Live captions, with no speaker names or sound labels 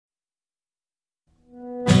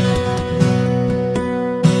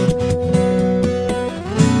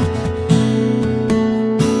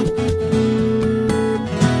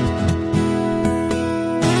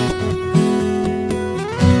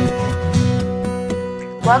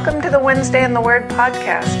Welcome to the Wednesday in the Word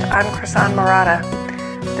podcast. I'm Krisan Murata.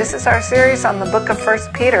 This is our series on the book of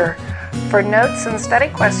 1 Peter. For notes and study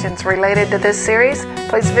questions related to this series,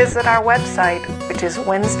 please visit our website, which is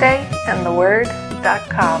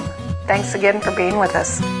wednesdayintheword.com. Thanks again for being with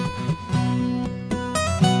us.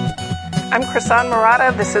 I'm Krisan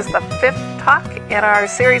Murata. This is the fifth talk in our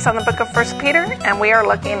series on the book of 1 Peter, and we are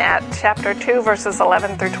looking at chapter 2, verses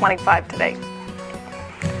 11 through 25 today.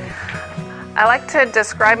 I like to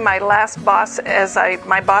describe my last boss as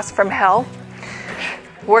my boss from hell.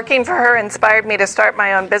 Working for her inspired me to start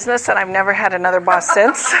my own business, and I've never had another boss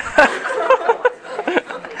since.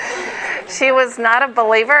 She was not a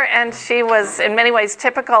believer, and she was in many ways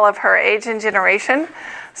typical of her age and generation.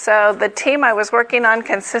 So the team I was working on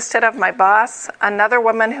consisted of my boss, another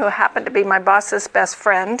woman who happened to be my boss's best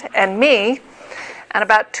friend, and me. And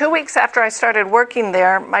about 2 weeks after I started working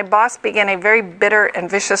there, my boss began a very bitter and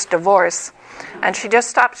vicious divorce, and she just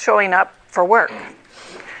stopped showing up for work.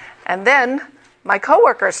 And then my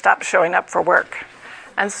coworkers stopped showing up for work.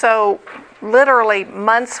 And so literally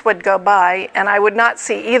months would go by, and I would not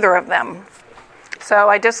see either of them. So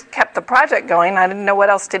I just kept the project going. I didn't know what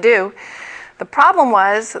else to do. The problem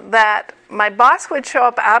was that my boss would show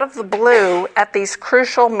up out of the blue at these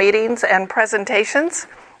crucial meetings and presentations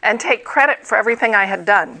and take credit for everything I had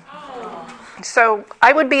done. So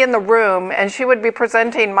I would be in the room, and she would be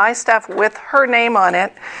presenting my stuff with her name on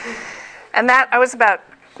it. And that, I was about,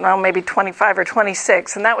 maybe 25 or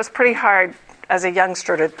 26, and that was pretty hard as a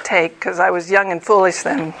youngster to take, because I was young and foolish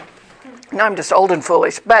then. Now I'm just old and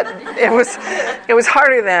foolish, but it was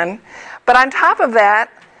harder then. But on top of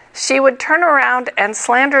that, she would turn around and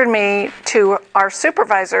slander me to our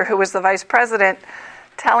supervisor, who was the vice president,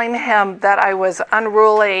 telling him that I was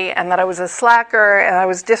unruly and that I was a slacker and I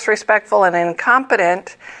was disrespectful and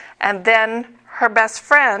incompetent. And then her best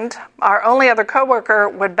friend, our only other coworker,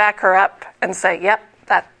 would back her up and say, yep,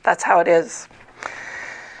 that's how it is.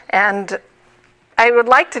 And I would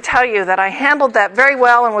like to tell you that I handled that very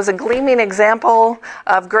well and was a gleaming example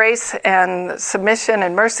of grace and submission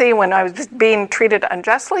and mercy when I was being treated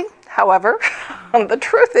unjustly. However, the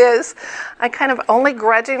truth is, I kind of only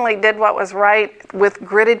grudgingly did what was right with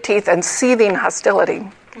gritted teeth and seething hostility.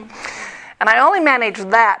 And I only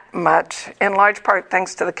managed that much, in large part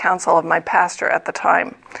thanks to the counsel of my pastor at the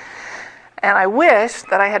time. And I wish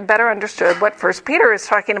that I had better understood what 1 Peter is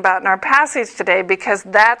talking about in our passage today, because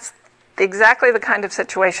that's exactly the kind of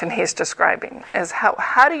situation he's describing, is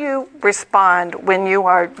how do you respond when you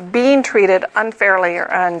are being treated unfairly or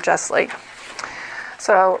unjustly?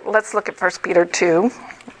 So let's look at 1 Peter 2.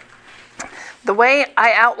 The way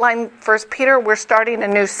I outline 1 Peter, we're starting a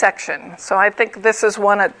new section. So I think this is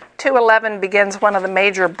 2:11 begins one of the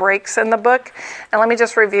major breaks in the book. And let me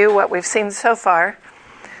just review what we've seen so far.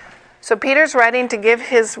 So Peter's writing to give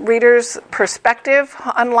his readers perspective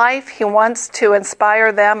on life. He wants to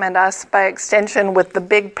inspire them and us by extension with the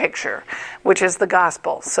big picture, which is the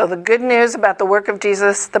gospel. So the good news about the work of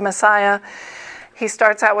Jesus, the Messiah. He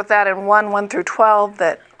starts out with that in 1 through 12,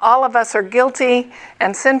 that all of us are guilty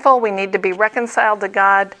and sinful. We need to be reconciled to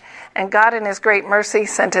God. And God, in his great mercy,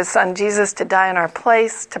 sent his son Jesus to die in our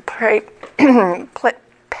place, to pay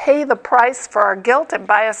the price for our guilt and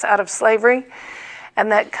buy us out of slavery.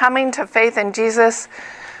 And that coming to faith in Jesus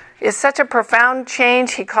is such a profound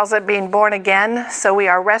change. He calls it being born again. So we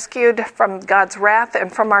are rescued from God's wrath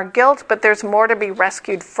and from our guilt, but there's more to be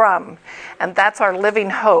rescued from. And that's our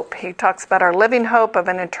living hope. He talks about our living hope of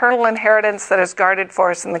an eternal inheritance that is guarded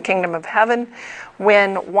for us in the kingdom of heaven,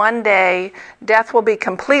 when one day death will be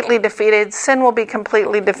completely defeated, sin will be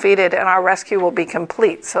completely defeated, and our rescue will be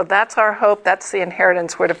complete. So that's our hope. That's the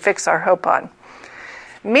inheritance we're to fix our hope on.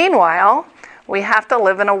 Meanwhile, we have to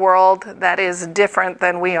live in a world that is different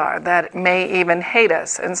than we are, that may even hate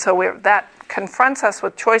us. And so that confronts us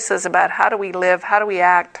with choices about how do we live, how do we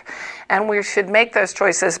act, and we should make those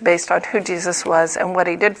choices based on who Jesus was and what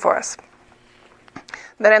he did for us.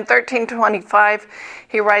 Then in 13:25,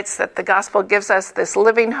 he writes that the gospel gives us this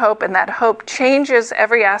living hope, and that hope changes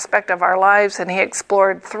every aspect of our lives, and he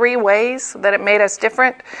explored 3 ways that it made us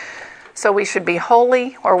different. So we should be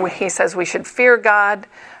holy, or he says we should fear God.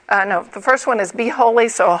 The first one is be holy.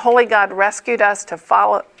 So a holy God rescued us to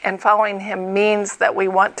follow, and following him means that we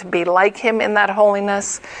want to be like him in that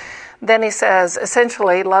holiness. Then he says,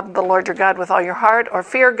 essentially, love the Lord your God with all your heart, or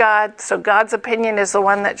fear God. So God's opinion is the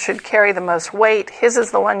one that should carry the most weight. His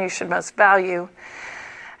is the one you should most value.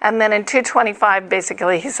 And then in 2:25,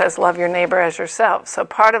 basically, he says, love your neighbor as yourself. So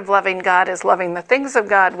part of loving God is loving the things of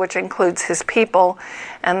God, which includes his people,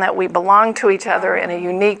 and that we belong to each other in a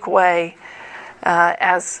unique way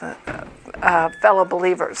as fellow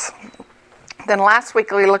believers. Then last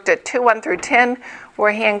week we looked at 2:1 through 10,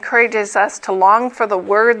 where he encourages us to long for the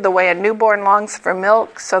Word the way a newborn longs for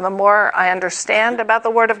milk. So the more I understand about the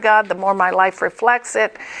Word of God, the more my life reflects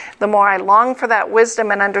it, the more I long for that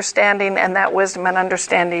wisdom and understanding, and that wisdom and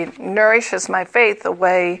understanding nourishes my faith the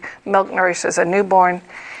way milk nourishes a newborn.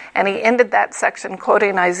 And he ended that section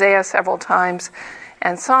quoting Isaiah several times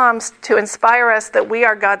and Psalms to inspire us that we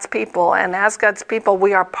are God's people, and as God's people,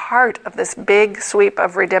 we are part of this big sweep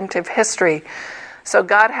of redemptive history. So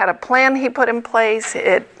God had a plan he put in place.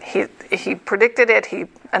 He predicted it. He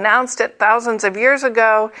announced it thousands of years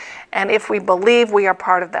ago. And if we believe, we are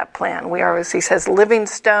part of that plan. We are, as he says, living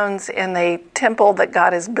stones in a temple that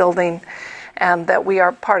God is building, and that we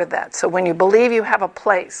are part of that. So when you believe, you have a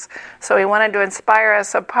place. So he wanted to inspire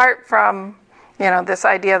us apart from, this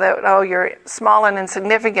idea that, oh, you're small and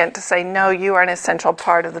insignificant, to say, no, you are an essential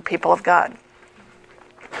part of the people of God.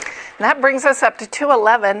 And that brings us up to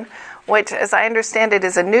 2:11, which, as I understand it,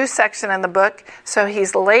 is a new section in the book. So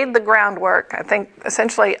he's laid the groundwork. I think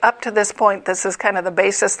essentially up to this point, this is kind of the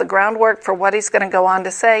basis, the groundwork for what he's going to go on to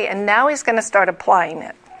say. And now he's going to start applying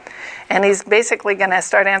it. And he's basically going to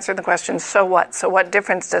start answering the question, so what? So what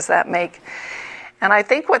difference does that make? And I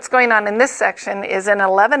think what's going on in this section is in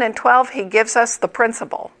 11 and 12, he gives us the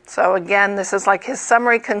principle. So again, this is like his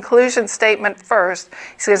summary conclusion statement first.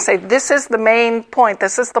 He's going to say, this is the main point,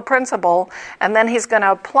 this is the principle, and then he's going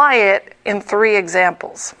to apply it in 3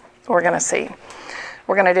 examples. We're going to see.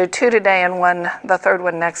 We're going to do 2 today and the third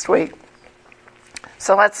one next week.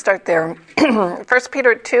 So let's start there. 1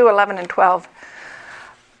 Peter 2:11 and 12.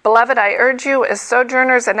 Beloved, I urge you as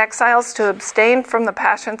sojourners and exiles to abstain from the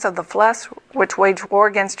passions of the flesh which wage war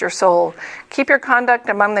against your soul. Keep your conduct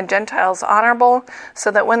among the Gentiles honorable, so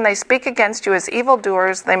that when they speak against you as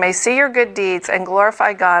evildoers, they may see your good deeds and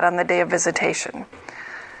glorify God on the day of visitation.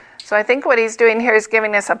 So I think what he's doing here is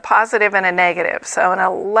giving us a positive and a negative. So in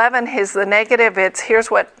 11 is the negative, it's here's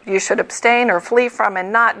what you should abstain or flee from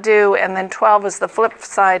and not do, and then 12 is the flip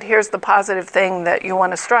side, here's the positive thing that you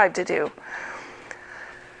want to strive to do.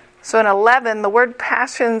 So in 11, the word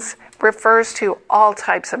passions refers to all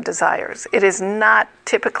types of desires. It is not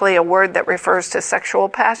typically a word that refers to sexual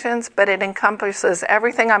passions, but it encompasses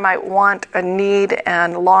everything I might want, a need,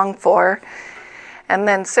 and long for. And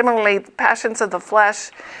then similarly, passions of the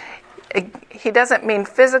flesh, he doesn't mean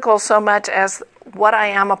physical so much as what I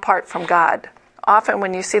am apart from God. Often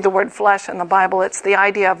when you see the word flesh in the Bible, it's the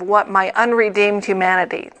idea of what my unredeemed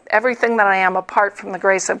humanity, everything that I am apart from the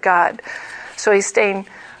grace of God. So he's saying,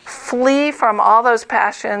 flee from all those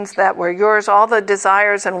passions that were yours, all the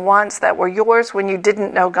desires and wants that were yours when you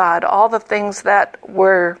didn't know God, all the things that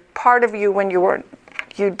were part of you when you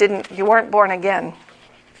weren't born again.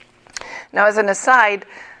 Now, as an aside,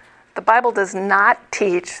 the Bible does not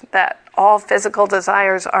teach that all physical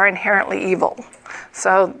desires are inherently evil.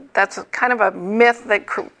 So that's kind of a myth that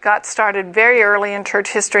got started very early in church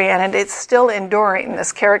history, and it's still enduring,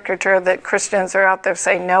 this caricature that Christians are out there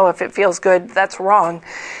saying, no, if it feels good, that's wrong.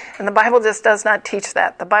 And the Bible just does not teach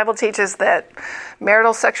that. The Bible teaches that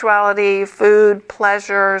marital sexuality, food,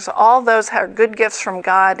 pleasures, all those are good gifts from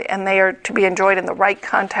God, and they are to be enjoyed in the right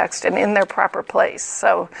context and in their proper place.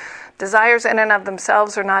 So desires in and of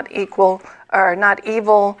themselves are not evil.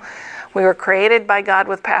 We were created by God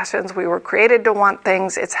with passions. We were created to want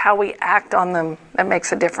things. It's how we act on them that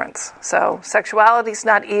makes a difference. So sexuality is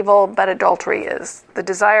not evil, but adultery is. The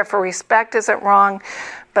desire for respect isn't wrong,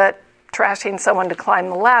 but trashing someone to climb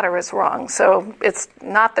the ladder is wrong. So it's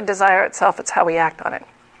not the desire itself, it's how we act on it.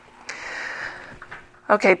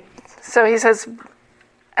 Okay, so he says,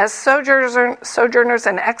 as sojourners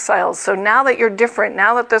and exiles, so now that you're different,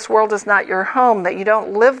 now that this world is not your home, that you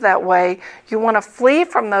don't live that way, you want to flee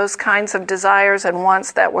from those kinds of desires and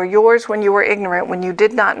wants that were yours when you were ignorant, when you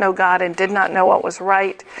did not know God and did not know what was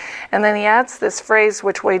right. And then he adds this phrase,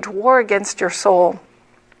 which wage war against your soul.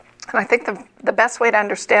 And I think the best way to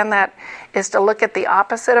understand that is to look at the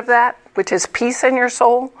opposite of that, which is peace in your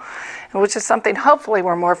soul, and which is something hopefully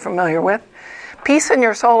we're more familiar with. Peace in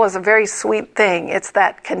your soul is a very sweet thing. It's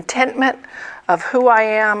that contentment of who I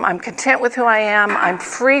am. I'm content with who I am. I'm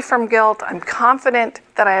free from guilt. I'm confident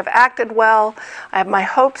that I have acted well. I have my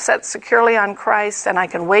hope set securely on Christ, and I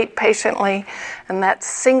can wait patiently. And that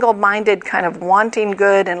single-minded kind of wanting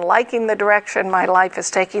good and liking the direction my life is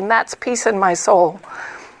taking, that's peace in my soul.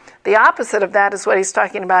 The opposite of that is what he's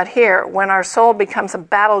talking about here. When our soul becomes a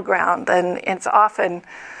battleground, then it's often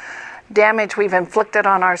damage we've inflicted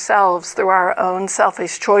on ourselves through our own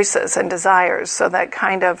selfish choices and desires. So that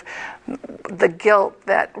kind of the guilt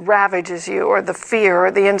that ravages you, or the fear,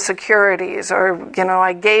 or the insecurities, or,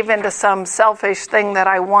 I gave into some selfish thing that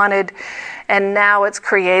I wanted, and now it's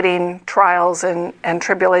creating trials and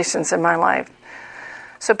tribulations in my life.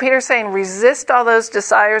 So Peter's saying, resist all those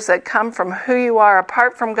desires that come from who you are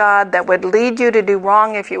apart from God, that would lead you to do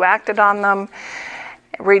wrong if you acted on them.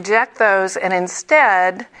 Reject those, and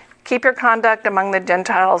instead, keep your conduct among the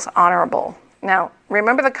Gentiles honorable. Now,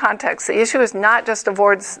 remember the context. The issue is not just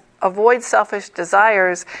avoid selfish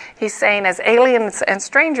desires. He's saying as aliens and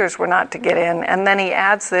strangers we're not to get in. And then he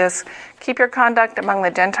adds this, keep your conduct among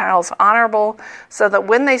the Gentiles honorable, so that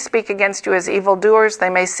when they speak against you as evildoers,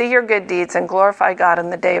 they may see your good deeds and glorify God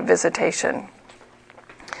in the day of visitation.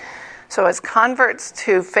 So as converts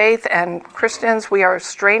to faith and Christians, we are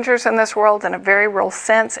strangers in this world in a very real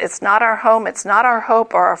sense. It's not our home, it's not our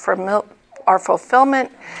hope or our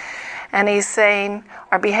fulfillment. And he's saying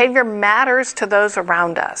our behavior matters to those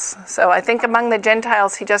around us. So I think among the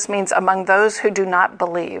Gentiles, he just means among those who do not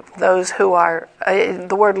believe. Those who are,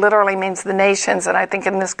 the word literally means the nations. And I think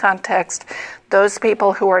in this context, those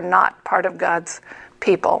people who are not part of God's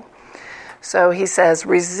people. So he says,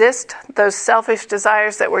 resist those selfish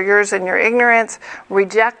desires that were yours in your ignorance,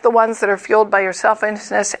 reject the ones that are fueled by your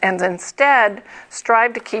selfishness, and instead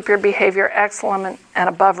strive to keep your behavior excellent and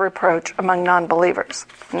above reproach among non-believers.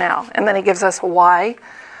 Now, and then he gives us why,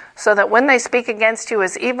 so that when they speak against you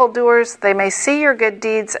as evildoers, they may see your good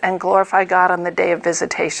deeds and glorify God on the day of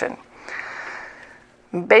visitation.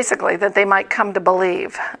 Basically, that they might come to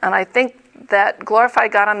believe. And I think that glorify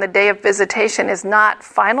God on the day of visitation is not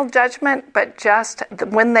final judgment, but just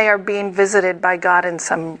when they are being visited by God in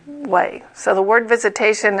some way. So the word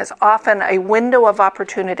visitation is often a window of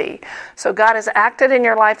opportunity. So God has acted in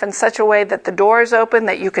your life in such a way that the door is open,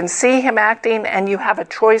 that you can see him acting, and you have a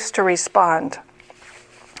choice to respond.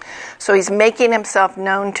 So he's making himself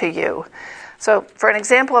known to you. So for an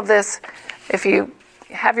example of this, if you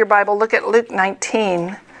have your Bible, look at Luke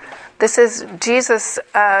 19. This is Jesus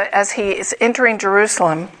as he is entering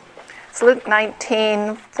Jerusalem. It's Luke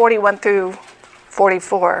 19, 41 through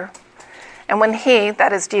 44. And when he,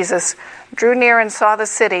 that is Jesus, drew near and saw the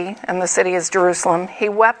city, and the city is Jerusalem, he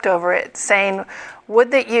wept over it, saying,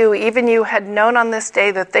 would that you, even you, had known on this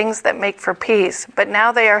day the things that make for peace, but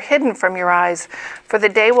now they are hidden from your eyes. For the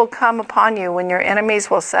day will come upon you when your enemies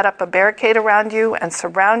will set up a barricade around you and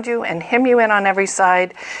surround you and hem you in on every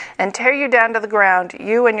side and tear you down to the ground,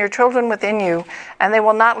 you and your children within you, and they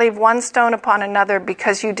will not leave one stone upon another,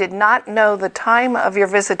 because you did not know the time of your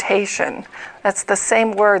visitation. That's the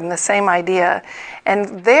same word and the same idea.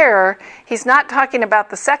 And there, he's not talking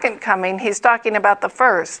about the second coming, he's talking about the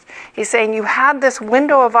first. He's saying you had this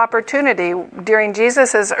window of opportunity during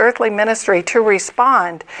Jesus' earthly ministry to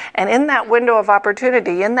respond. And in that window of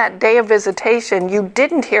opportunity, in that day of visitation, you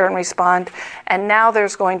didn't hear and respond, and now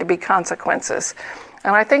there's going to be consequences.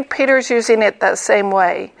 And I think Peter's using it that same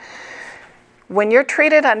way. When you're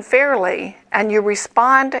treated unfairly and you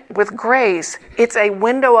respond with grace, it's a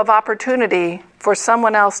window of opportunity for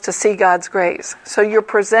someone else to see God's grace. So you're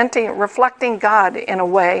reflecting God in a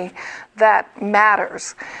way that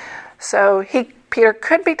matters. So Peter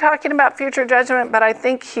could be talking about future judgment, but I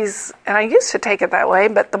think and I used to take it that way,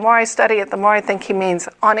 but the more I study it, the more I think he means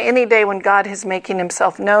on any day when God is making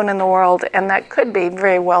himself known in the world, and that could be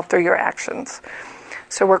very well through your actions.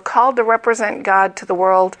 So we're called to represent God to the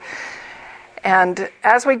world. And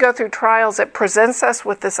as we go through trials, it presents us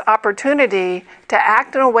with this opportunity to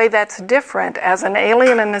act in a way that's different, as an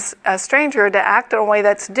alien and a stranger, to act in a way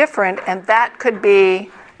that's different, and that could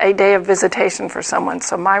be a day of visitation for someone.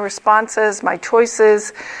 So my responses, my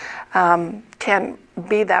choices can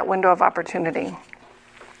be that window of opportunity.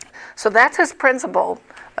 So that's his principle.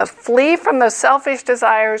 Flee from those selfish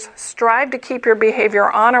desires, strive to keep your behavior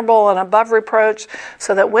honorable and above reproach,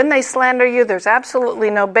 so that when they slander you, there's absolutely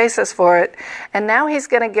no basis for it. And now he's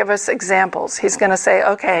going to give us examples. He's going to say,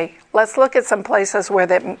 okay, let's look at some places where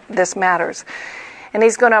this matters. And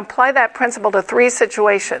he's going to apply that principle to 3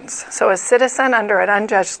 situations. So a citizen under an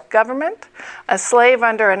unjust government, a slave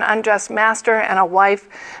under an unjust master, and a wife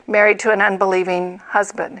married to an unbelieving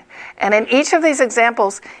husband. And in each of these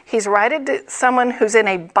examples, he's writing to someone who's in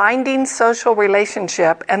a binding social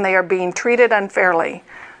relationship and they are being treated unfairly.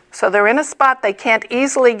 So they're in a spot they can't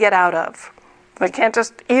easily get out of. They can't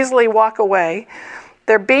just easily walk away.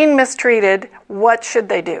 They're being mistreated. What should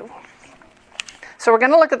they do? So we're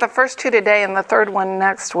going to look at the first 2 today and the third one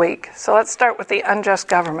next week. So let's start with the unjust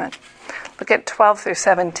government. Look at 12 through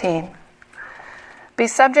 17. Be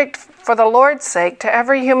subject for the Lord's sake to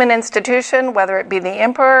every human institution, whether it be the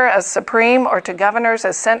emperor as supreme or to governors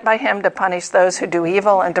as sent by him to punish those who do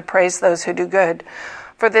evil and to praise those who do good.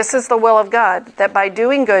 For this is the will of God, that by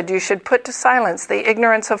doing good you should put to silence the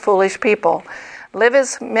ignorance of foolish people. Live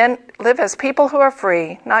as people who are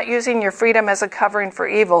free, not using your freedom as a covering for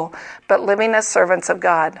evil, but living as servants of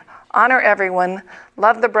God. Honor everyone,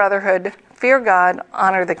 love the brotherhood, fear God,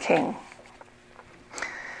 honor the king.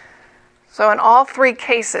 So in all three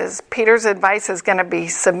cases, Peter's advice is going to be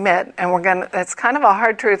submit, and it's kind of a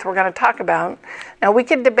hard truth we're going to talk about. Now, we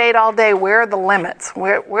could debate all day where are the limits?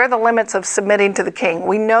 Where are the limits of submitting to the king?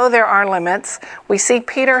 We know there are limits. We see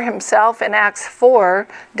Peter himself in Acts 4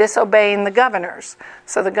 disobeying the governors.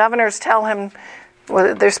 So the governors tell him,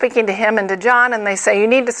 well, they're speaking to him and to John, and they say, you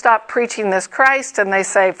need to stop preaching this Christ. And they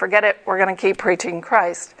say, forget it, we're going to keep preaching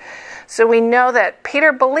Christ. So we know that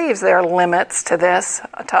Peter believes there are limits to this,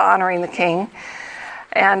 to honoring the king.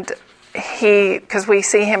 And because we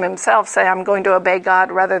see him himself say, I'm going to obey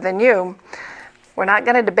God rather than you. We're not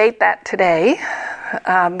going to debate that today.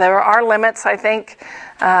 There are limits, I think.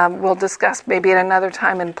 We'll discuss maybe at another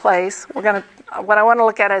time and place. What I want to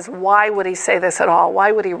look at is why would he say this at all?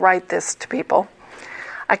 Why would he write this to people?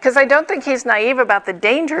 Because I don't think he's naive about the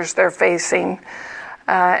dangers they're facing.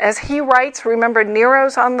 As he writes, remember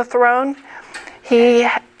Nero's on the throne. He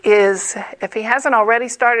is, if he hasn't already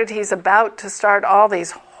started, he's about to start all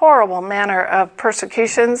these horrible manner of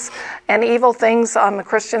persecutions and evil things on the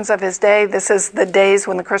Christians of his day. This is the days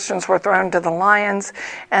when the Christians were thrown to the lions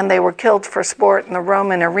and they were killed for sport in the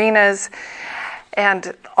Roman arenas.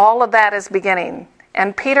 And all of that is beginning.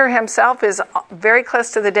 And Peter himself is very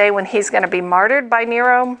close to the day when he's going to be martyred by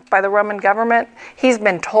Nero, by the Roman government. He's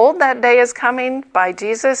been told that day is coming by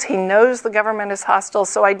Jesus. He knows the government is hostile.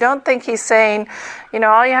 So I don't think he's saying,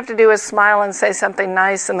 all you have to do is smile and say something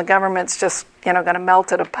nice and the government's just, going to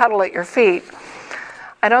melt at a puddle at your feet.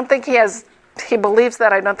 I don't think he believes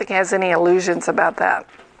that. I don't think he has any illusions about that.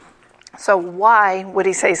 So why would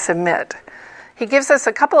he say submit? He gives us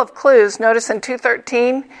a couple of clues. Notice in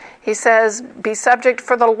 2:13, he says, be subject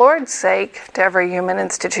for the Lord's sake to every human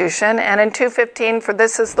institution. And in 2:15, for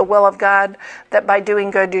this is the will of God, that by doing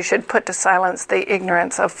good you should put to silence the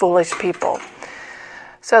ignorance of foolish people.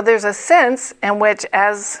 So there's a sense in which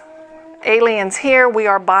as aliens here, we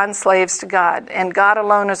are bond slaves to God, and God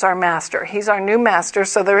alone is our master. He's our new master,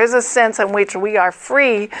 so there is a sense in which we are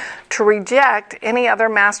free to reject any other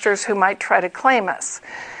masters who might try to claim us.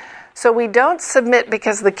 So we don't submit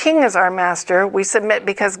because the king is our master. We submit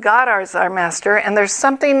because God is our master, and there's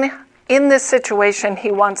something in this situation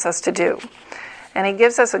he wants us to do. And he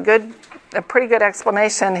gives us a pretty good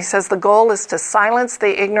explanation. He says the goal is to silence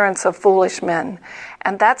the ignorance of foolish men.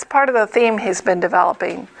 And that's part of the theme he's been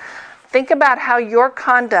developing. Think about how your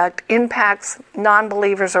conduct impacts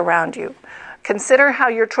non-believers around you. Consider how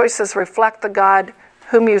your choices reflect the God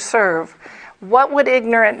whom you serve. What would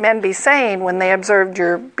ignorant men be saying when they observed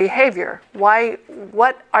your behavior?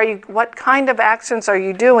 What kind of actions are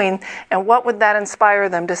you doing, and what would that inspire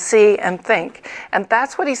them to see and think? And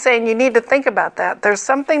that's what he's saying. You need to think about that. There's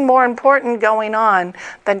something more important going on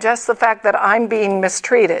than just the fact that I'm being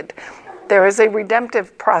mistreated. There is a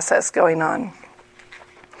redemptive process going on.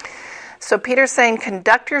 So Peter's saying,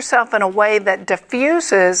 conduct yourself in a way that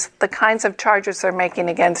diffuses the kinds of charges they're making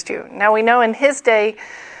against you. Now we know in his day,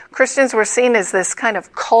 Christians were seen as this kind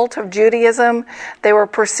of cult of Judaism. They were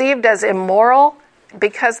perceived as immoral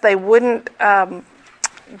because they wouldn't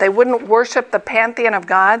worship the pantheon of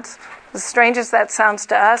gods. As strange as that sounds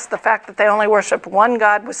to us, the fact that they only worshiped one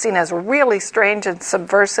God was seen as really strange and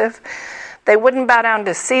subversive. They wouldn't bow down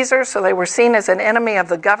to Caesar, so they were seen as an enemy of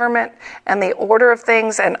the government and the order of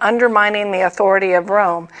things and undermining the authority of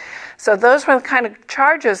Rome. So those were the kind of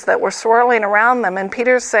charges that were swirling around them. And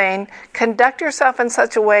Peter's saying, conduct yourself in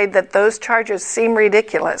such a way that those charges seem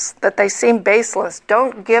ridiculous, that they seem baseless.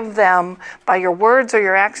 Don't give them, by your words or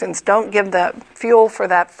your actions, don't give the fuel for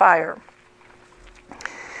that fire.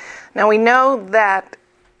 Now we know that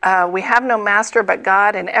we have no master but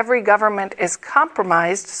God, and every government is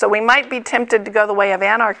compromised. So we might be tempted to go the way of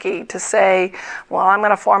anarchy, to say, well, I'm going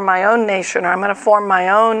to form my own nation, or I'm going to form my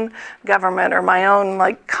own government, or my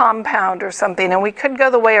own compound or something. And we could go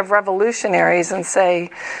the way of revolutionaries and say,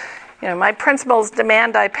 my principles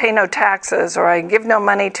demand I pay no taxes, or I give no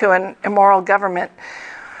money to an immoral government,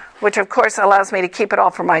 which of course allows me to keep it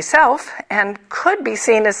all for myself and could be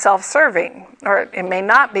seen as self-serving. Or it may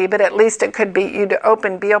not be, but at least it could be be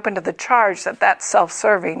open to the charge that that's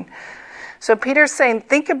self-serving. So Peter's saying,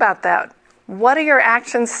 think about that. What are your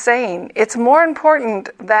actions saying? It's more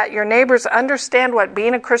important that your neighbors understand what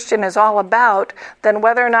being a Christian is all about than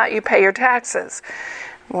whether or not you pay your taxes.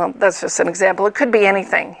 Well, that's just an example. It could be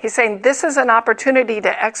anything. He's saying this is an opportunity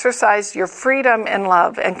to exercise your freedom in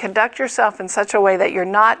love and conduct yourself in such a way that you're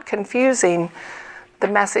not confusing the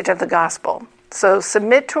message of the gospel. So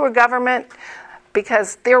submit to a government,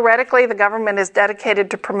 because theoretically the government is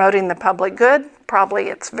dedicated to promoting the public good. Probably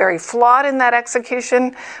it's very flawed in that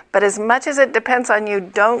execution, but as much as it depends on you,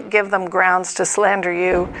 don't give them grounds to slander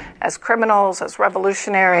you as criminals, as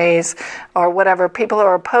revolutionaries, or whatever, people who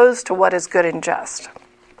are opposed to what is good and just.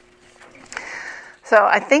 So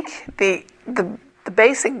I think the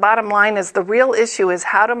basic bottom line is the real issue is,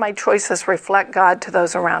 how do my choices reflect God to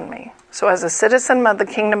those around me? So as a citizen of the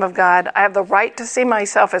kingdom of God, I have the right to see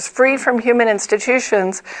myself as free from human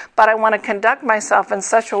institutions, but I want to conduct myself in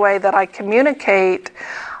such a way that I communicate,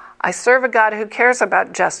 I serve a God who cares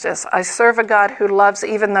about justice. I serve a God who loves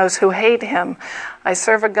even those who hate him. I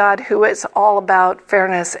serve a God who is all about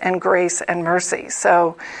fairness and grace and mercy.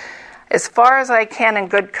 So as far as I can in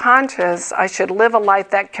good conscience, I should live a life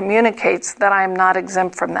that communicates that I am not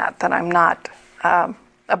exempt from that I'm not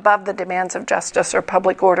above the demands of justice or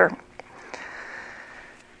public order.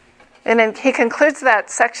 And then he concludes that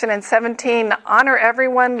section in 17, honor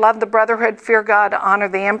everyone, love the brotherhood, fear God, honor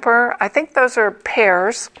the emperor. I think those are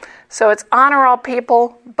pairs. So it's honor all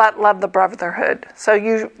people, but love the brotherhood.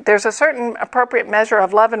 So there's a certain appropriate measure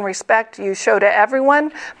of love and respect you show to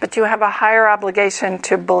everyone, but you have a higher obligation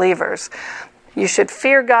to believers. You should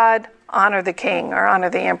fear God, honor the king, or honor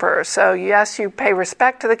the emperor. So yes, you pay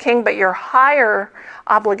respect to the king, but your higher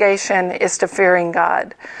obligation is to fearing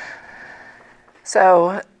God.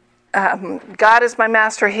 So God is my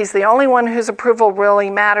master. He's the only one whose approval really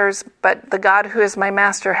matters, but the God who is my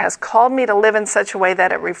master has called me to live in such a way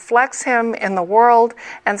that it reflects him in the world,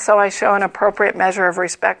 and so I show an appropriate measure of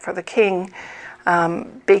respect for the king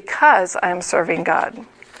because I am serving God.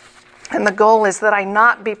 And the goal is that I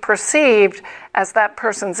not be perceived as that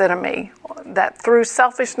person's enemy, that through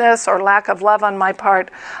selfishness or lack of love on my part,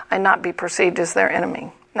 I not be perceived as their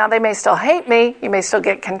enemy. Now, they may still hate me, you may still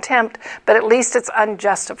get contempt, but at least it's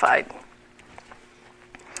unjustified.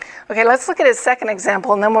 Okay, let's look at his second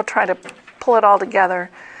example, and then we'll try to pull it all together.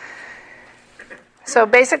 So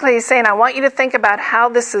basically he's saying, I want you to think about how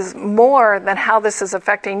this is more than how this is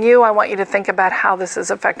affecting you. I want you to think about how this is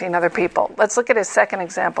affecting other people. Let's look at his second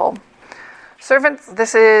example. Servants,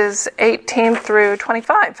 this is 18 through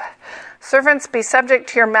 25. Servants, be subject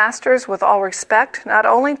to your masters with all respect, not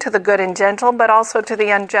only to the good and gentle, but also to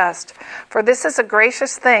the unjust. For this is a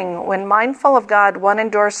gracious thing. When mindful of God, one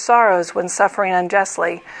endures sorrows when suffering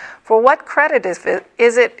unjustly. For what credit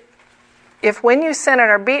is it if when you sin and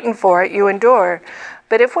are beaten for it, you endure?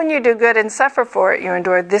 But if when you do good and suffer for it, you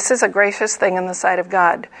endure, this is a gracious thing in the sight of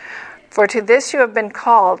God. For to this you have been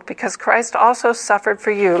called, because Christ also suffered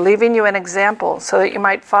for you, leaving you an example, so that you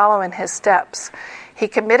might follow in his steps. He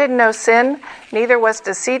committed no sin, neither was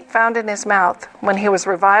deceit found in his mouth. When he was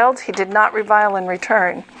reviled, he did not revile in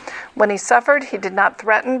return. When he suffered, he did not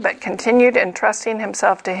threaten, but continued entrusting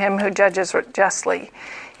himself to him who judges justly.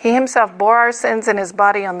 He himself bore our sins in his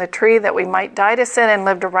body on the tree, that we might die to sin and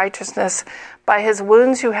live to righteousness. By his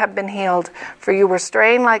wounds you have been healed, for you were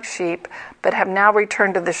straying like sheep, but have now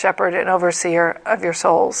returned to the shepherd and overseer of your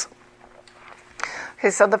souls. Okay,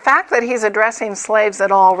 so the fact that he's addressing slaves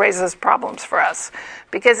at all raises problems for us.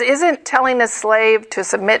 Because isn't telling a slave to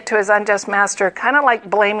submit to his unjust master kind of like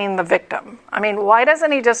blaming the victim? I mean, why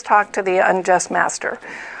doesn't he just talk to the unjust master?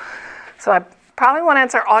 So I probably won't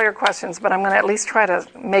answer all your questions, but I'm going to at least try to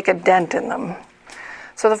make a dent in them.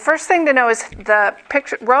 So the first thing to know is the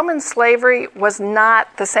picture, Roman slavery was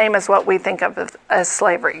not the same as what we think of as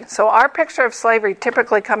slavery. So our picture of slavery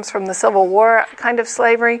typically comes from the Civil War kind of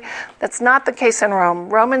slavery. That's not the case in Rome.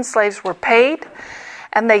 Roman slaves were paid,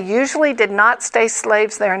 and they usually did not stay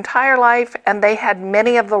slaves their entire life, and they had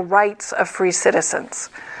many of the rights of free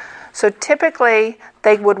citizens. So typically,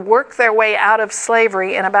 they would work their way out of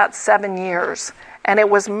slavery in about 7 years. And it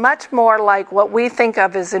was much more like what we think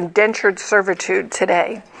of as indentured servitude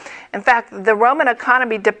today. In fact, the Roman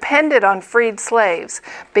economy depended on freed slaves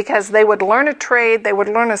because they would learn a trade, they would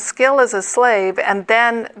learn a skill as a slave, and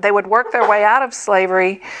then they would work their way out of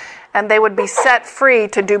slavery, and they would be set free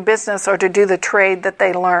to do business or to do the trade that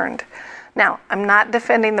they learned. Now, I'm not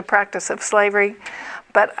defending the practice of slavery,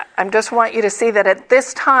 but I just want you to see that at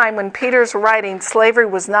this time when Peter's writing, slavery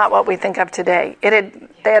was not what we think of today.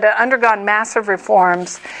 They had undergone massive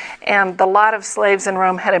reforms, and the lot of slaves in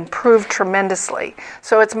Rome had improved tremendously.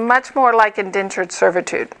 So it's much more like indentured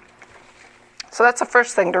servitude. So that's the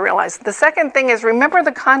first thing to realize. The second thing is remember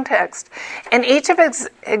the context. In each of his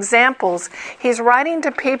examples, he's writing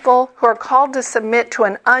to people who are called to submit to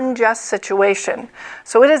an unjust situation.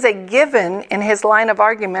 So it is a given in his line of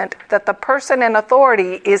argument that the person in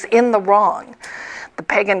authority is in the wrong. The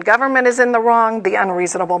pagan government is in the wrong, the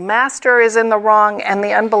unreasonable master is in the wrong, and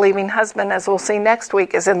the unbelieving husband, as we'll see next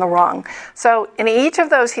week, is in the wrong. So in each of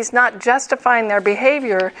those, he's not justifying their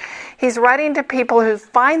behavior. He's writing to people who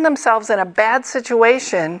find themselves in a bad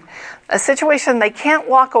situation, a situation they can't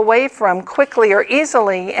walk away from quickly or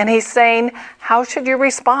easily, and he's saying, how should you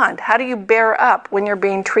respond? How do you bear up when you're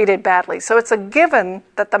being treated badly? So it's a given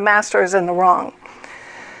that the master is in the wrong.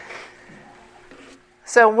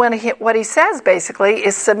 So what he says basically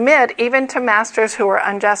is submit even to masters who are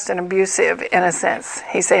unjust and abusive in a sense.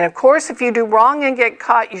 He's saying, of course, if you do wrong and get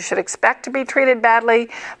caught, you should expect to be treated badly.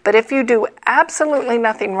 But if you do absolutely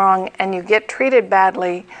nothing wrong and you get treated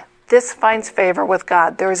badly, this finds favor with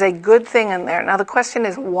God. There is a good thing in there. Now the question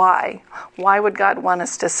is why? Why would God want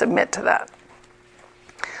us to submit to that?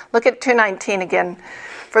 Look at 2:19 again.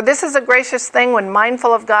 For this is a gracious thing when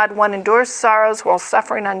mindful of God, one endures sorrows while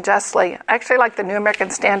suffering unjustly. I actually like the New American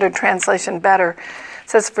Standard Translation better. It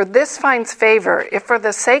says, for this finds favor, if for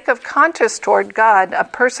the sake of conscience toward God, a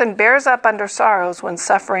person bears up under sorrows when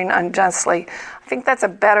suffering unjustly. I think that's a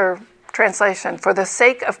better translation, for the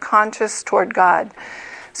sake of conscience toward God.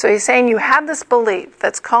 So he's saying you have this belief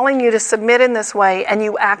that's calling you to submit in this way, and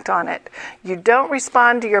you act on it. You don't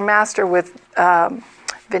respond to your master with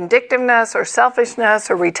vindictiveness or selfishness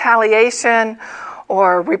or retaliation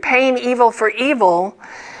or repaying evil for evil.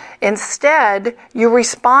 Instead, you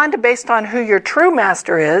respond based on who your true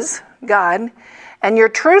master is, God, and your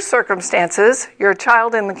true circumstances. You're a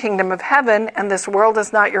child in the kingdom of heaven, and this world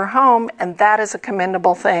is not your home, and that is a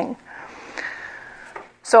commendable thing.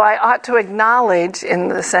 So I ought to acknowledge, in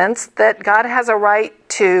the sense, that God has a right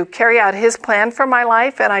to carry out his plan for my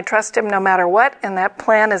life, and I trust him no matter what, and that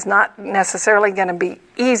plan is not necessarily going to be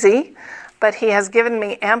easy, but he has given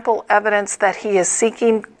me ample evidence that he is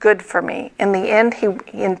seeking good for me. In the end, he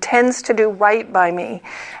intends to do right by me,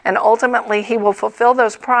 and ultimately he will fulfill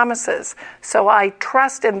those promises. So I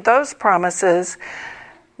trust in those promises,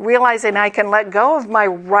 realizing I can let go of my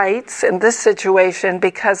rights in this situation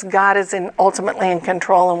because God is ultimately in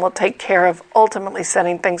control and will take care of ultimately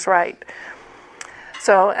setting things right.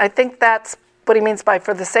 So I think that's what he means by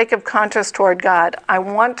for the sake of conscience toward God. I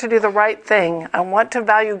want to do the right thing. I want to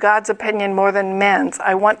value God's opinion more than men's.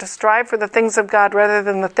 I want to strive for the things of God rather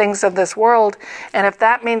than the things of this world. And if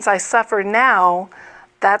that means I suffer now,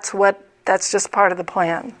 that's just part of the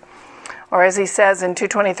plan. Or as he says in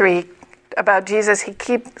 2:23, about Jesus, he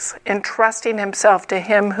keeps entrusting himself to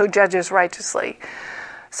him who judges righteously.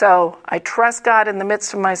 So I trust God in the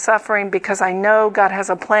midst of my suffering because I know God has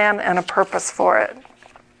a plan and a purpose for it.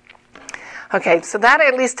 Okay, so that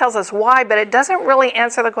at least tells us why, but it doesn't really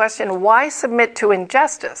answer the question, why submit to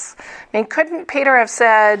injustice? I mean, couldn't Peter have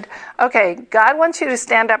said, okay, God wants you to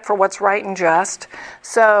stand up for what's right and just,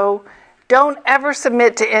 so don't ever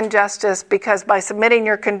submit to injustice because by submitting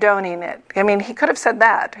you're condoning it. I mean, he could have said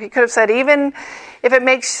that. He could have said, even if it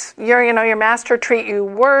makes your master treat you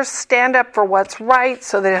worse, stand up for what's right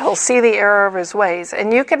so that he'll see the error of his ways.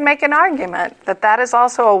 And you could make an argument that that is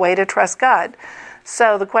also a way to trust God.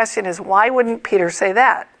 So the question is, why wouldn't Peter say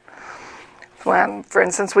that? When, for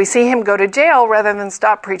instance, we see him go to jail rather than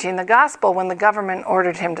stop preaching the gospel when the government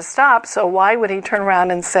ordered him to stop. So why would he turn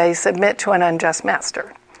around and say, submit to an unjust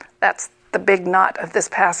master? That's the big knot of this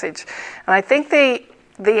passage. And I think the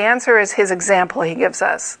answer is his example he gives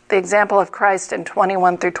us, the example of Christ in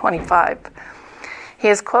 21 through 25. He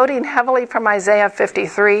is quoting heavily from Isaiah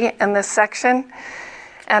 53 in this section.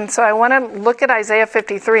 And so I want to look at Isaiah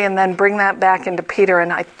 53 and then bring that back into Peter,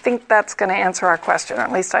 and I think that's going to answer our question, or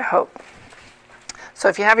at least I hope. So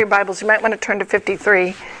if you have your Bibles, you might want to turn to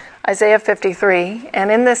 53, Isaiah 53. And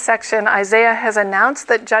in this section, Isaiah has announced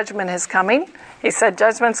that judgment is coming. He said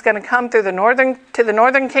judgment's going to come to the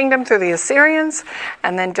northern kingdom through the Assyrians,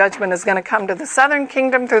 and then judgment is going to come to the southern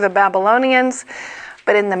kingdom through the Babylonians.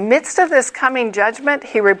 But in the midst of this coming judgment,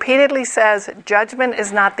 he repeatedly says judgment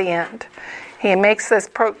is not the end. He makes this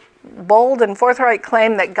bold and forthright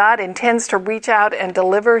claim that God intends to reach out and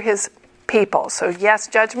deliver his people. So yes,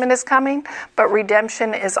 judgment is coming, but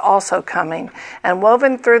redemption is also coming. And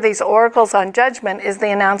woven through these oracles on judgment is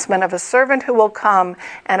the announcement of a servant who will come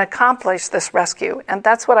and accomplish this rescue. And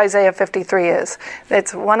that's what Isaiah 53 is.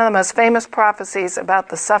 It's one of the most famous prophecies about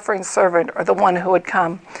the suffering servant, or the one who would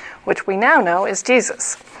come, which we now know is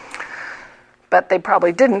Jesus. But they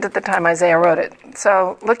probably didn't at the time Isaiah wrote it.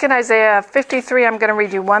 So look at Isaiah 53. I'm going to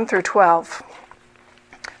read you 1 through 12.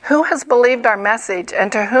 Who has believed our message,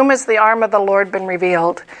 and to whom has the arm of the Lord been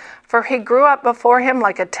revealed? For he grew up before him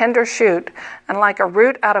like a tender shoot, and like a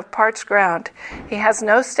root out of parched ground. He has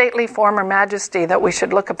no stately form or majesty that we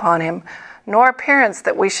should look upon him, nor appearance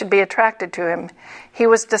that we should be attracted to him. He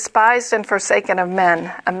was despised and forsaken of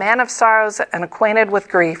men, a man of sorrows and acquainted with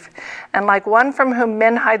grief. And like one from whom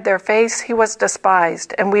men hide their face, he was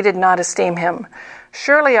despised, and we did not esteem him.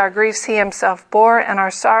 Surely our griefs he himself bore, and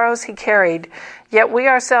our sorrows he carried. Yet we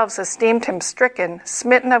ourselves esteemed him stricken,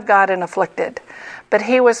 smitten of God, and afflicted. But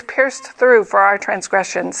he was pierced through for our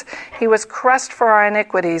transgressions. He was crushed for our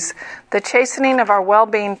iniquities. The chastening of our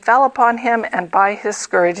well-being fell upon him, and by his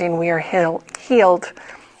scourging we are healed.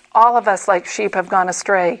 All of us like sheep have gone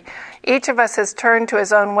astray. Each of us has turned to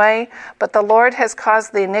his own way, but the Lord has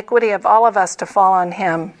caused the iniquity of all of us to fall on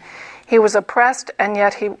him. He was oppressed, and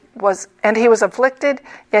he was afflicted,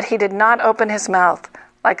 yet he did not open his mouth.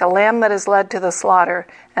 Like a lamb that is led to the slaughter,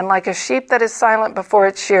 and like a sheep that is silent before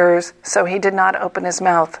its shearers, so he did not open his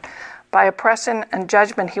mouth. By oppression and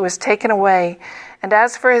judgment he was taken away. And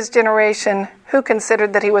as for his generation, who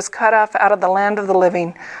considered that he was cut off out of the land of the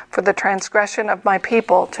living for the transgression of my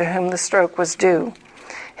people, to whom the stroke was due?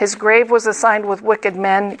 His grave was assigned with wicked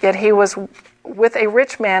men, yet he was with a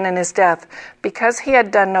rich man in his death, because he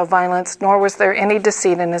had done no violence, nor was there any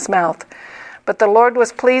deceit in his mouth. But the Lord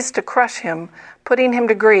was pleased to crush him, putting him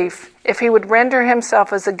to grief. If he would render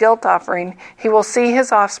himself as a guilt offering, he will see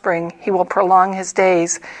his offspring, he will prolong his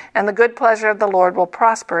days, and the good pleasure of the Lord will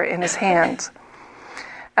prosper in his hands.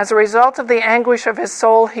 As a result of the anguish of his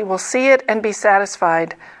soul, he will see it and be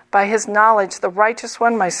satisfied. By his knowledge, the righteous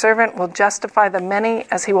one, my servant, will justify the many,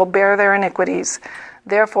 as he will bear their iniquities.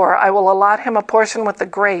 Therefore, I will allot him a portion with the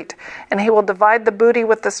great, and he will divide the booty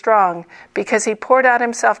with the strong, because he poured out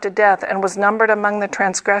himself to death and was numbered among the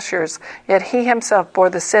transgressors, yet he himself bore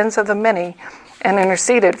the sins of the many and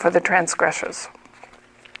interceded for the transgressors.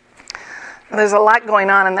 There's a lot going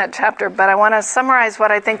on in that chapter, but I want to summarize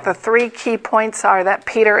what I think the three key points are that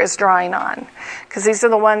Peter is drawing on, because these are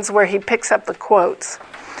the ones where he picks up the quotes.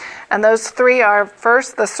 And those three are,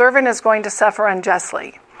 first, the servant is going to suffer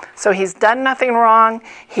unjustly. So he's done nothing wrong.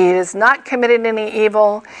 He has not committed any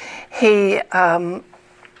evil.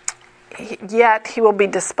 Yet he will be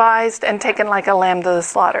despised and taken like a lamb to the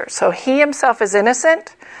slaughter. So he himself is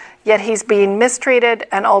innocent, yet he's being mistreated,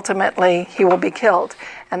 and ultimately he will be killed.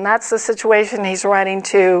 And that's the situation he's writing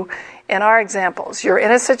to in our examples. You're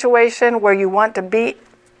in a situation where you want to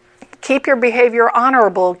keep your behavior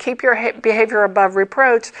honorable, keep your behavior above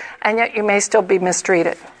reproach, and yet you may still be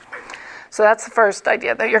mistreated. So that's the first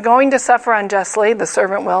idea, that you're going to suffer unjustly, the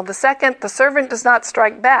servant will. The second, the servant does not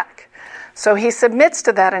strike back. So he submits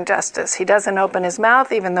to that injustice. He doesn't open his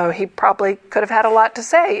mouth, even though he probably could have had a lot to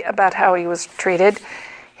say about how he was treated.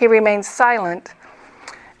 He remains silent.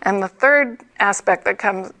 And the third aspect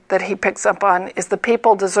that he picks up on is the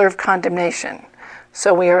people deserve condemnation.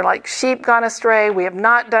 So we are like sheep gone astray, we have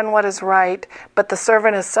not done what is right, but the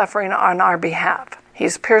servant is suffering on our behalf.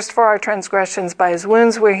 He's pierced for our transgressions, by his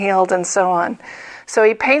wounds we're healed, and so on. So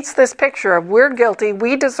he paints this picture of we're guilty,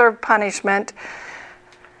 we deserve punishment.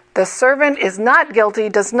 The servant is not guilty,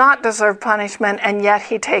 does not deserve punishment, and yet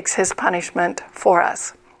he takes his punishment for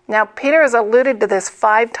us. Now, Peter has alluded to this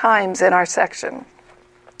 5 times in our section.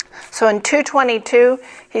 So in 2:22,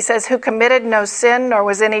 he says, who committed no sin, nor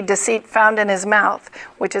was any deceit found in his mouth,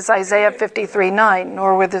 which is Isaiah 53:9,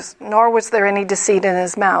 nor was there any deceit in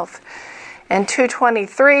his mouth. In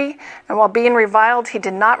 2:23, and while being reviled, he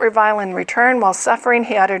did not revile in return. While suffering,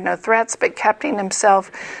 he uttered no threats, but kept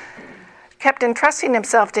entrusting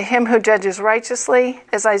himself to him who judges righteously,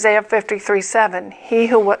 is Isaiah 53:7.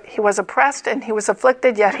 He was oppressed and he was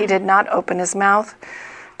afflicted, yet he did not open his mouth.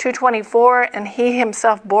 2:24, and he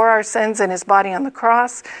himself bore our sins in his body on the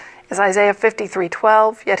cross, is Isaiah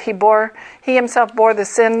 53:12. Yet he himself bore the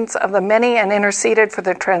sins of the many and interceded for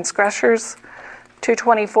the transgressors.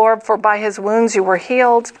 2:24, for by his wounds you were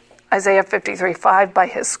healed, Isaiah 53:5. By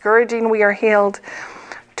his scourging we are healed.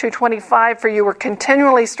 2:25, for you were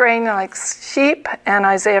continually straying like sheep, and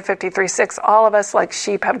Isaiah 53:6, all of us like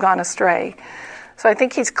sheep have gone astray. So I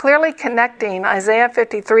think he's clearly connecting Isaiah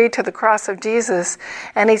 53 to the cross of Jesus,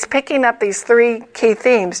 and he's picking up these 3 key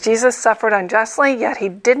themes. Jesus suffered unjustly, yet he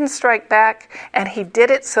didn't strike back, and he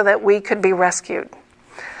did it so that we could be rescued.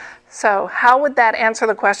 So how would that answer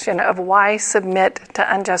the question of why submit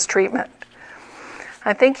to unjust treatment?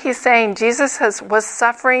 I think he's saying Jesus was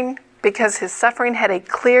suffering because his suffering had a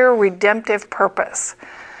clear redemptive purpose.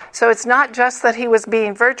 So it's not just that he was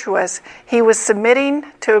being virtuous, he was submitting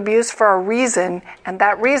to abuse for a reason, and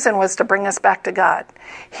that reason was to bring us back to God.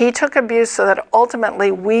 He took abuse so that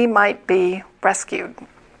ultimately we might be rescued.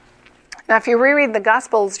 Now, if you reread the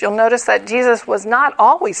Gospels, you'll notice that Jesus was not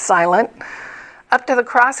always silent. Up to the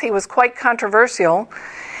cross, he was quite controversial.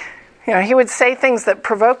 He would say things that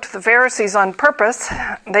provoked the Pharisees on purpose.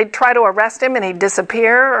 They'd try to arrest him and he'd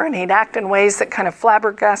disappear, and he'd act in ways that kind of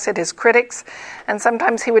flabbergasted his critics. And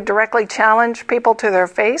sometimes he would directly challenge people to their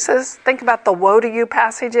faces. Think about the woe to you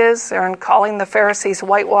passages and calling the Pharisees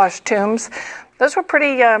whitewashed tombs. Those were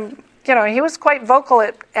pretty, he was quite vocal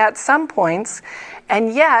at some points.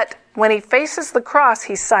 And yet, when he faces the cross,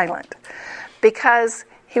 he's silent. Because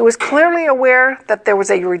he was clearly aware that there was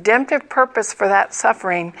a redemptive purpose for that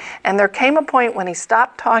suffering, and there came a point when he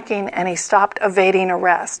stopped talking and he stopped evading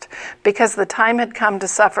arrest, because the time had come to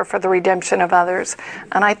suffer for the redemption of others.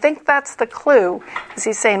 And I think that's the clue, is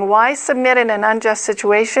he's saying, why submit in an unjust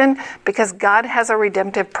situation? Because God has a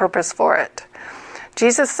redemptive purpose for it.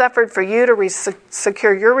 Jesus suffered for you to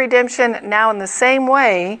secure your redemption. Now in the same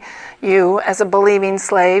way, you, as a believing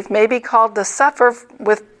slave, may be called to suffer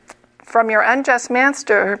from your unjust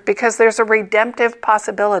master, because there's a redemptive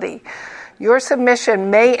possibility. Your submission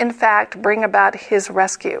may in fact bring about his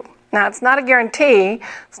rescue. Now, it's not a guarantee.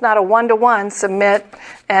 It's not a one-to-one submit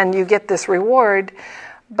and you get this reward,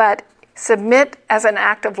 but submit as an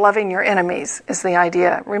act of loving your enemies is the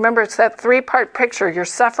idea. Remember, it's that three-part picture. You're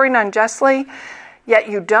suffering unjustly, yet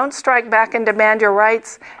you don't strike back and demand your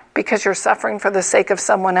rights, because you're suffering for the sake of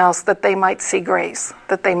someone else, that they might see grace,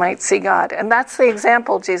 that they might see God. And that's the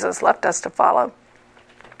example Jesus left us to follow.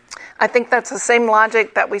 I think that's the same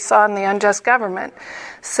logic that we saw in the unjust government.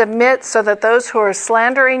 Submit so that those who are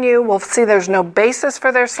slandering you will see there's no basis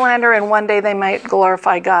for their slander, and one day they might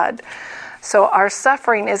glorify God. So our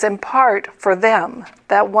suffering is in part for them,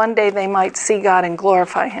 that one day they might see God and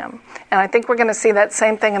glorify him. And I think we're going to see that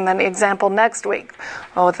same thing in the example next week.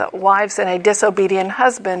 The wives and a disobedient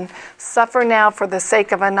husband suffer now for the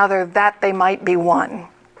sake of another, that they might be one.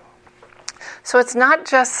 So it's not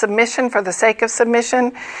just submission for the sake of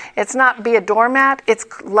submission. It's not be a doormat. It's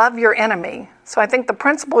love your enemy. So I think the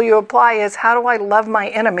principle you apply is, how do I love my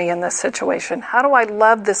enemy in this situation? How do I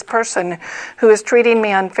love this person who is treating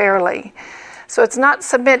me unfairly? So it's not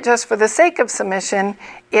submit just for the sake of submission.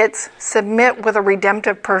 It's submit with a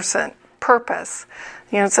redemptive purpose.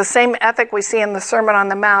 It's the same ethic we see in the Sermon on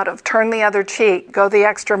the Mount of turn the other cheek, go the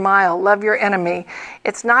extra mile, love your enemy.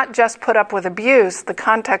 It's not just put up with abuse. The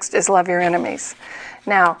context is love your enemies.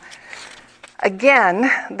 Now, again,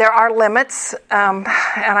 there are limits, and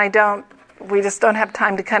we just don't have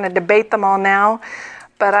time to kind of debate them all now.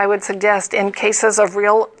 But I would suggest in cases of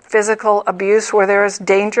real physical abuse where there is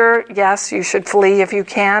danger, yes, you should flee if you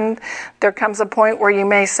can. There comes a point where you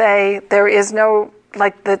may say there is no,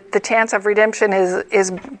 the chance of redemption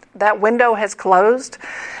is that window has closed.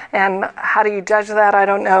 And how do you judge that? I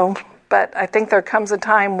don't know. But I think there comes a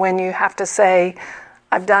time when you have to say,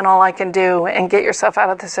 I've done all I can do, and get yourself out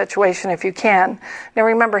of the situation if you can. Now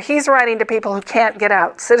remember, he's writing to people who can't get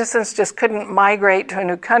out. Citizens just couldn't migrate to a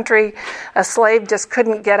new country. A slave just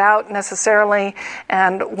couldn't get out necessarily.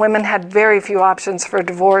 And women had very few options for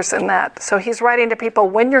divorce in that. So he's writing to people,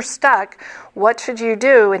 when you're stuck, what should you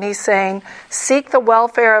do? And he's saying, seek the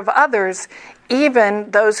welfare of others,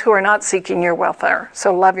 even those who are not seeking your welfare.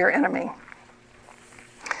 So love your enemy.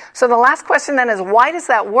 So the last question then is, why does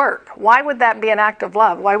that work? Why would that be an act of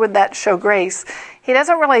love? Why would that show grace? He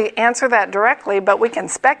doesn't really answer that directly, but we can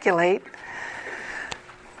speculate.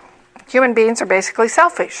 Human beings are basically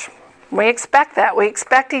selfish. We expect that. We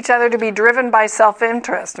expect each other to be driven by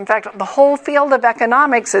self-interest. In fact, the whole field of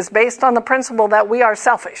economics is based on the principle that we are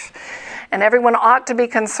selfish, and everyone ought to be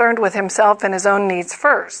concerned with himself and his own needs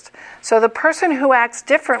first. So the person who acts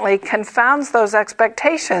differently confounds those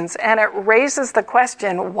expectations, and it raises the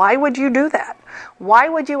question, why would you do that? Why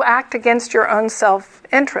would you act against your own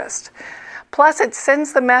self-interest? Plus, it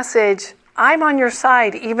sends the message, I'm on your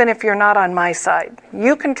side even if you're not on my side.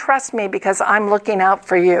 You can trust me because I'm looking out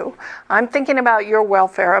for you. I'm thinking about your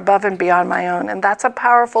welfare above and beyond my own, and that's a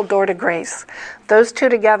powerful door to grace. Those two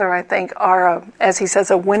together, I think, are, as he says,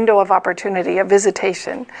 a window of opportunity, a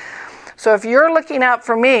visitation. So if you're looking out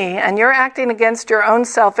for me and you're acting against your own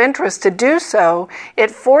self-interest to do so, it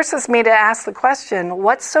forces me to ask the question,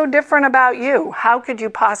 what's so different about you? How could you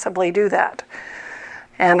possibly do that?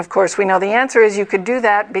 And of course, we know the answer is you could do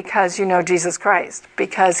that because you know Jesus Christ,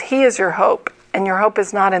 because he is your hope, and your hope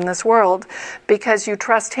is not in this world, because you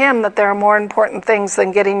trust him that there are more important things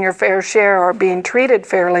than getting your fair share or being treated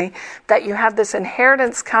fairly, that you have this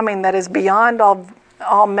inheritance coming that is beyond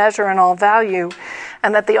all measure and all value,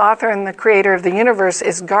 and that the author and the creator of the universe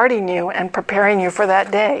is guarding you and preparing you for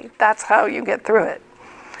that day. That's how you get through it.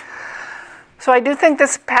 So I do think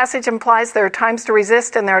this passage implies there are times to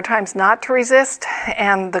resist and there are times not to resist.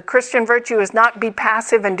 And the Christian virtue is not be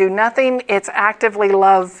passive and do nothing. It's actively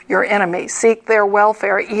love your enemy. Seek their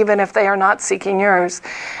welfare even if they are not seeking yours.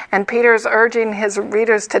 And Peter is urging his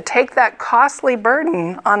readers to take that costly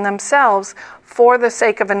burden on themselves for the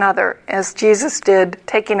sake of another, as Jesus did,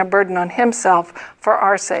 taking a burden on himself for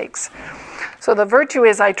our sakes. So the virtue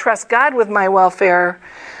is I trust God with my welfare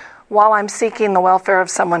while I'm seeking the welfare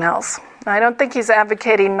of someone else. I don't think he's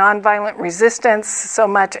advocating nonviolent resistance so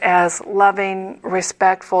much as loving,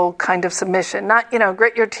 respectful kind of submission. Not,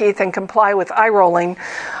 grit your teeth and comply with eye rolling,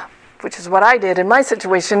 which is what I did in my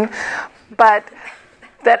situation, but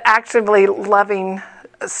that actively loving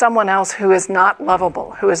someone else who is not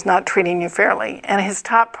lovable, who is not treating you fairly. And his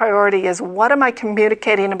top priority is, what am I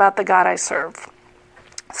communicating about the God I serve?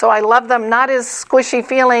 So I love them not as squishy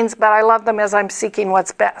feelings, but I love them as I'm seeking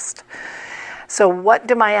what's best. So what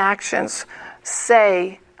do my actions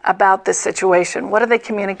say about this situation? What do they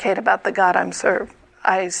communicate about the God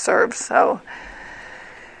I serve? So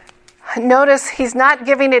notice he's not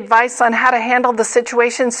giving advice on how to handle the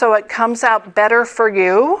situation so it comes out better for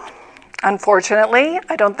you. Unfortunately,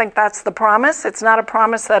 I don't think that's the promise. It's not a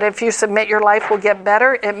promise that if you submit, your life will get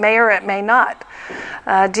better. It may or it may not.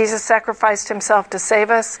 Jesus sacrificed himself to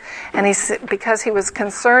save us, and because he was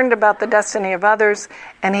concerned about the destiny of others,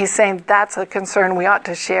 and he's saying that's a concern we ought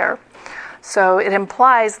to share. So it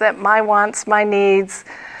implies that my wants, my needs,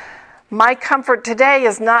 my comfort today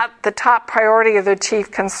is not the top priority or the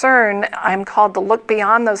chief concern. I'm called to look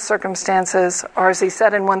beyond those circumstances, or as he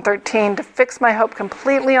said in 1:13, to fix my hope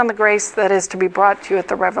completely on the grace that is to be brought to you at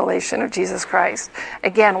the revelation of Jesus Christ.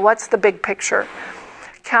 Again, what's the big picture?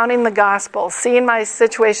 Counting the gospel, seeing my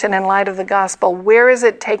situation in light of the gospel. Where is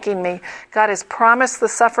it taking me? God has promised the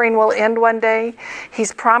suffering will end one day.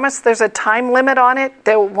 He's promised there's a time limit on it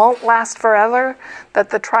that won't last forever,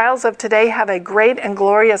 that the trials of today have a great and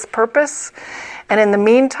glorious purpose. And in the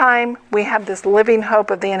meantime, we have this living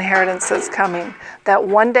hope of the inheritance that's coming, that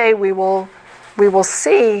one day we will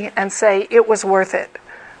see and say it was worth it.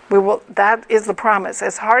 That is the promise.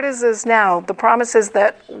 As hard as it is now, the promise is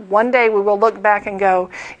that one day we will look back and go,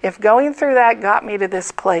 if going through that got me to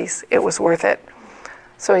this place, it was worth it.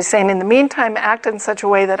 So he's saying, in the meantime, act in such a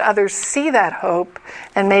way that others see that hope,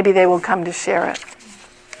 and maybe they will come to share it.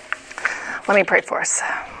 Let me pray for us.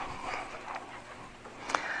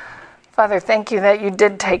 Father, thank you that you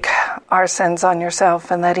did take our sins on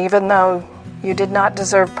yourself, and that even though you did not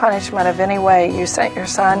deserve punishment of any way, you sent your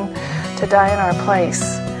Son to die in our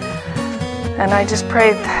place. And I just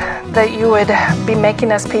pray that you would be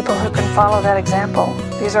making us people who can follow that example.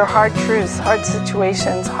 These are hard truths, hard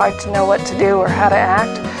situations, hard to know what to do or how to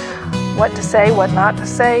act, what to say, what not to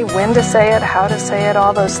say, when to say it, how to say it.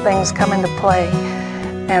 All those things come into play.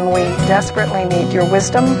 And we desperately need your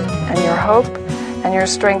wisdom and your hope and your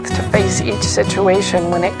strength to face each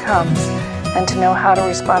situation when it comes and to know how to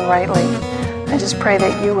respond rightly. I just pray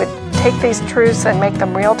that you would take these truths and make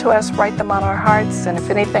them real to us, write them on our hearts, and if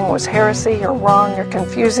anything was heresy or wrong or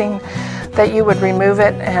confusing, that you would remove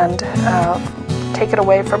it and take it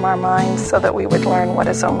away from our minds so that we would learn what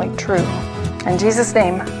is only true. In Jesus'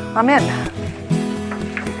 name, amen.